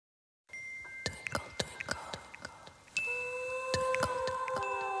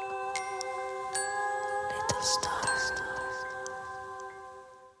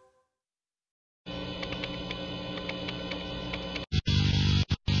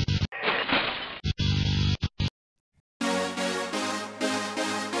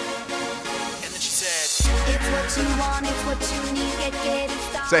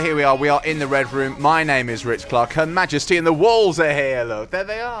So here we are in the Red Room. My name is Rich Clarke. Her Majesty and the Wolves are here, look. There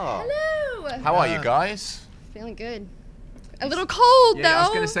they are. Hello. How are you guys? Feeling good. A little cold, though. Yeah, I was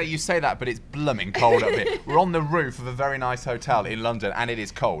going to say, you say that, but it's blooming cold up here. We're on the roof of a very nice hotel in London, and it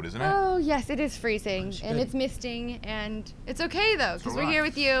is cold, isn't it? Oh, yes, it is freezing, and it's misting, and it's okay, though, because we're here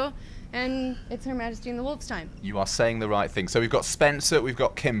with you, and it's Her Majesty and the Wolves time. You are saying the right thing. So we've got Spencer, we've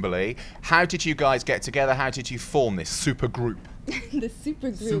got Kimberly. How did you guys get together? How did you form this super group? The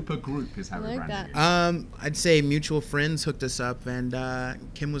super group. Super group is how we're branding it. I'd say mutual friends hooked us up, and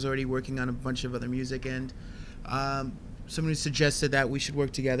Kim was already working on a bunch of other music, and somebody suggested that we should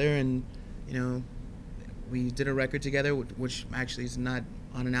work together, and you know, we did a record together, which actually is not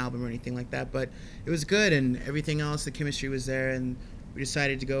on an album or anything like that, but it was good, and everything else, the chemistry was there, and we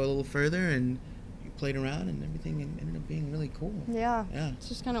decided to go a little further, and we played around, and everything ended up being really cool. Yeah. It's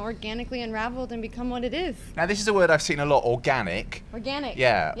just kind of organically unraveled and become what it is. Now this is a word I've seen a lot, organic. Organic.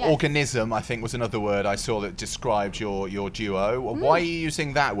 Yeah, yes. Organism I think was another word I saw that described your duo. Why are you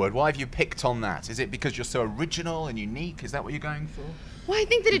using that word? Why have you picked on that? Is it because you're so original and unique? Is that what you're going for? Well, I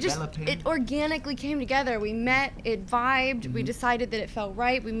think that it organically came together. We met, it vibed, we decided that it felt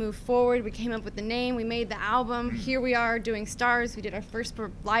right, we moved forward, we came up with the name, we made the album. Here we are doing Stars. We did our first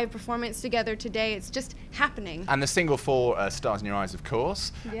live performance together today. It's just happening. And the single for Stars in Your Eyes, of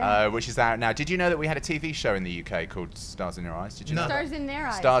course, which is out now. Did you know that we had a TV show in the UK called Stars in Your Eyes? Did you know? Stars in Their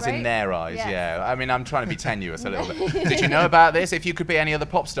Eyes, Stars right? in Their Eyes, yeah. I mean, I'm trying to be tenuous a little bit. Did you know about this? If you could be any other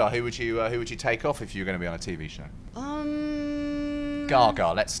pop star, who would you take off if you were going to be on a TV show?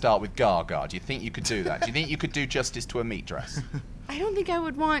 Gaga. Let's start with Gaga. Do you think you could do that? Do you think you could do justice to a meat dress? I don't think I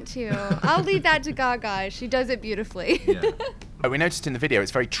would want to. I'll leave that to Gaga. She does it beautifully. Yeah. We noticed in the video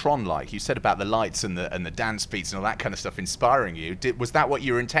it's very Tron-like. You said about the lights and the dance beats and all that kind of stuff inspiring you. Was that what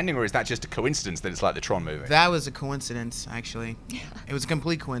you were intending, or is that just a coincidence that it's like the Tron movie? That was a coincidence, actually. Yeah. It was a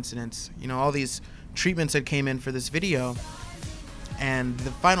complete coincidence. You know, all these treatments that came in for this video, and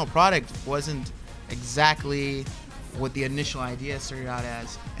the final product wasn't exactly what the initial idea started out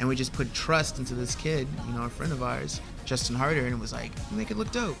as, and we just put trust into this kid, you know, a friend of ours, Justin Harder, and it was like, make it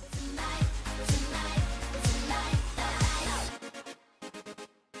look dope.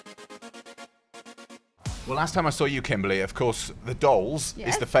 Well, last time I saw you, Kimberly, of course, the Dolls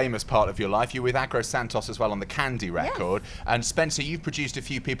is the famous part of your life. You're with Agro Santos as well on the Candy record. Yes. And Spencer, you've produced a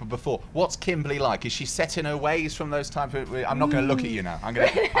few people before. What's Kimberly like? Is she set in her ways from those times? I'm not going to look at you now. I'm going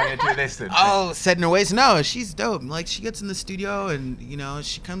to do this then. Oh, set in her ways? No, she's dope. Like, she gets in the studio and, you know,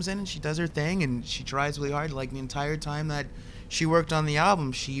 she comes in and she does her thing and she tries really hard. Like, the entire time that she worked on the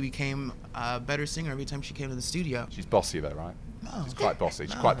album, she became a better singer every time she came to the studio. She's bossy though, right? No. She's quite bossy.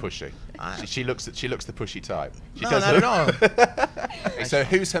 She's quite pushy. She looks the pushy type. She does not at all. So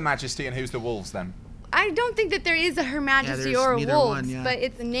who's Her Majesty and who's the Wolves then? I don't think that there is a Her Majesty or a Wolves, but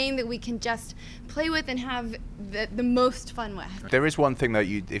it's a name that we can just play with and have the most fun with. There is one thing that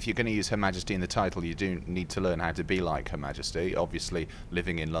if you're going to use Her Majesty in the title, you do need to learn how to be like Her Majesty. Obviously,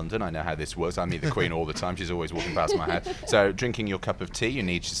 living in London, I know how this works. I meet the Queen all the time. She's always walking past my house. So, drinking your cup of tea, you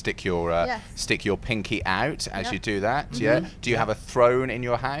need to stick your pinky out as you do that. Yeah. Do you have a throne in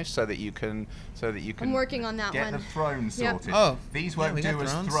your house so that you can? I'm working on that one. Get the throne sorted. Yep. Oh, these won't do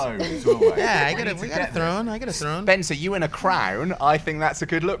as thrones, will they? Yeah, we got a throne. I got a throne. Spencer, you in a crown? I think that's a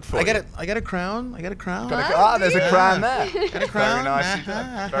good look for you. I got a crown. I got a crown. There's a crown there. Got a crown. Very nicely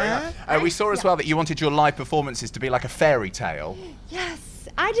done. Very nice. We saw as well that you wanted your live performances to be like a fairy tale. Yes,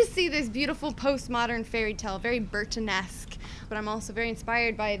 I just see this beautiful postmodern fairy tale, very Burton-esque. But I'm also very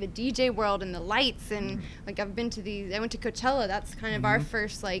inspired by the DJ world and the lights, and like I went to Coachella. That's kind of our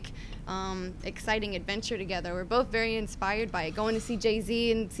first like exciting adventure together. We're both very inspired by it. Going to see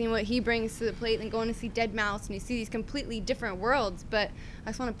Jay-Z and seeing what he brings to the plate, and going to see deadmau5, and you see these completely different worlds. But I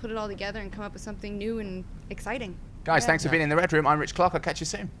just want to put it all together and come up with something new and exciting. Guys, thanks for being in the Red Room. I'm Rich Clarke. I'll catch you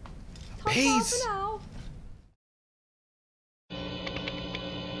soon. Peace.